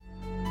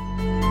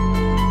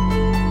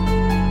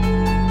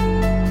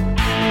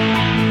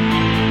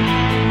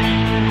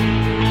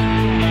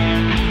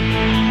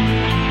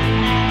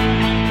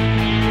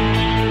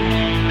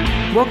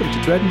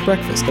to Dread and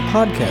Breakfast, a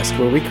podcast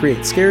where we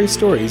create scary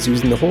stories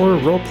using the horror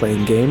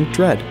role-playing game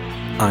Dread.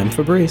 I'm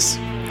Fabrice.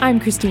 I'm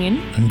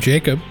Christine. I'm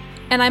Jacob.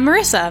 And I'm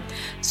Marissa.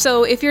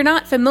 So if you're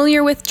not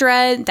familiar with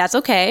Dread, that's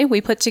okay.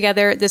 We put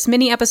together this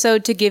mini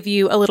episode to give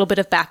you a little bit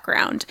of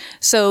background.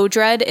 So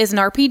Dread is an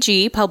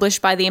RPG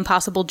published by The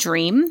Impossible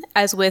Dream.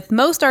 As with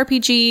most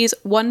RPGs,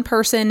 one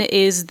person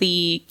is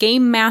the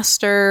game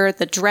master,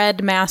 the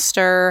Dread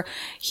master.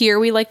 Here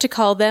we like to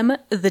call them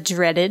the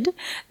Dreaded.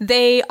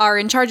 They are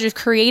in charge of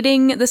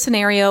creating the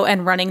scenario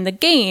and running the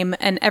game,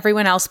 and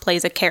everyone else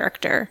plays a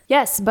character.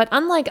 Yes, but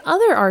unlike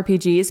other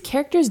RPGs,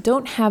 characters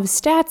don't have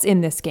stats in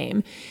this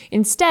game.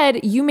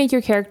 Instead, you make your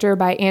character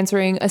by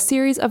answering a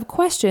series of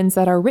questions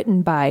that are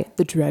written by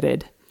the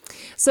Dreaded.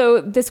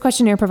 So this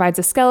questionnaire provides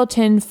a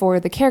skeleton for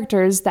the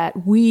characters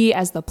that we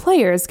as the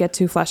players get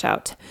to flesh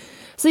out.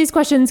 So these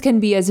questions can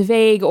be as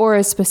vague or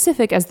as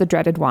specific as the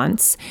Dreaded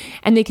wants,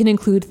 and they can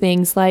include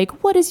things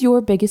like, what is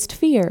your biggest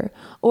fear?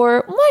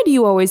 Or why do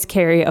you always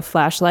carry a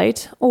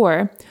flashlight?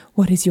 Or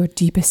what is your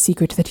deepest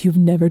secret that you've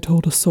never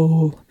told a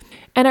soul?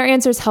 And our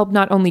answers help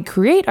not only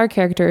create our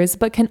characters,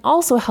 but can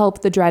also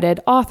help the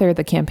Dreaded author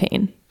the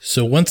campaign.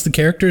 So once the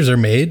characters are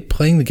made,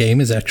 playing the game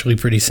is actually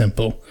pretty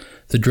simple.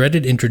 The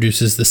Dreaded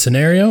introduces the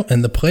scenario,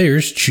 and the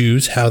players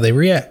choose how they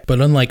react. But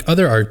unlike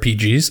other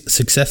RPGs,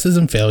 successes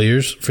and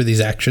failures for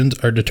these actions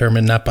are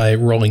determined not by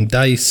rolling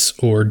dice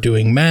or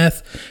doing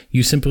math.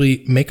 You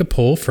simply make a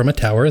pull from a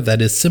tower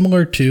that is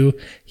similar to,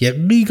 yet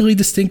legally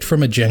distinct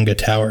from a Jenga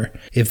tower.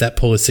 If that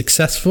pull is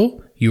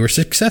successful, you are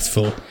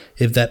successful.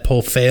 If that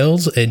pull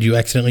fails and you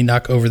accidentally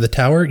knock over the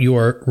tower, you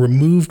are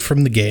removed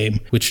from the game,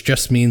 which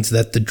just means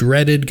that the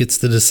Dreaded gets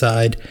to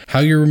decide how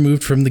you're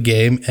removed from the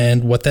game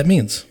and what that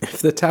means.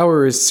 If the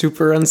tower is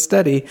super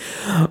unsteady,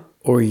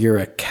 or you're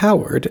a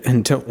coward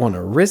and don't want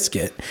to risk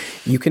it,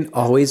 you can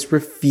always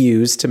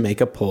refuse to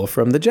make a pull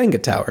from the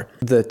Jenga tower,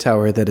 the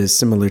tower that is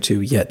similar to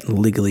yet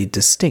legally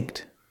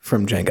distinct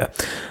from Jenga.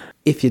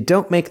 If you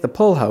don't make the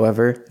pull,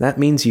 however, that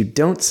means you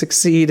don't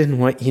succeed in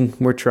what you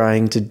were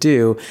trying to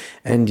do,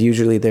 and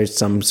usually there's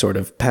some sort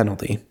of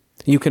penalty.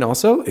 You can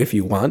also, if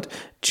you want,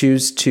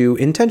 choose to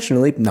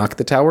intentionally knock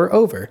the tower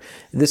over.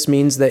 This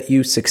means that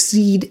you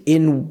succeed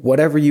in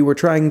whatever you were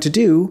trying to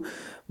do,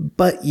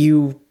 but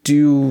you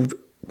do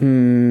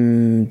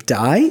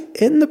die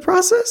in the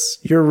process.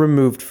 You're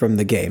removed from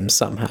the game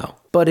somehow.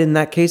 But in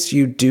that case,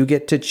 you do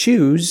get to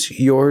choose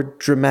your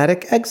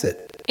dramatic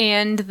exit.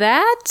 And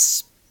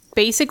that's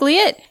basically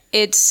it.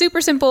 It's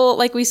super simple,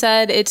 like we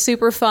said, it's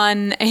super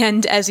fun,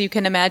 and as you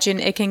can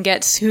imagine, it can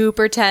get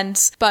super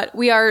tense, but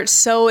we are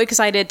so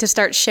excited to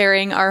start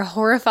sharing our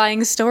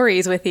horrifying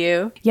stories with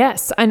you.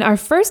 Yes, and our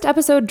first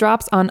episode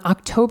drops on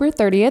October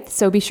 30th,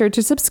 so be sure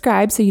to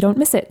subscribe so you don't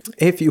miss it.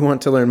 If you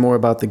want to learn more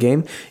about the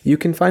game, you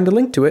can find a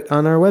link to it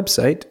on our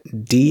website,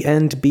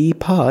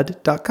 dndbpod.com.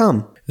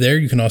 There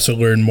you can also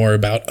learn more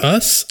about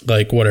us,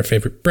 like what our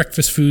favorite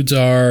breakfast foods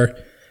are,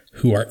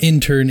 who our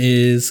intern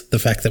is, the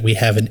fact that we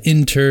have an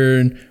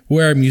intern,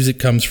 where our music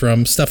comes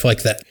from, stuff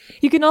like that.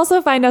 You can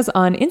also find us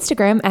on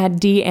Instagram at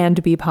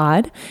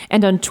D&BPod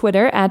and on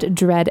Twitter at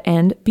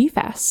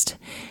DreadandBfast.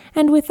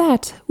 And with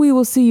that, we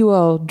will see you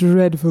all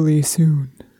dreadfully soon.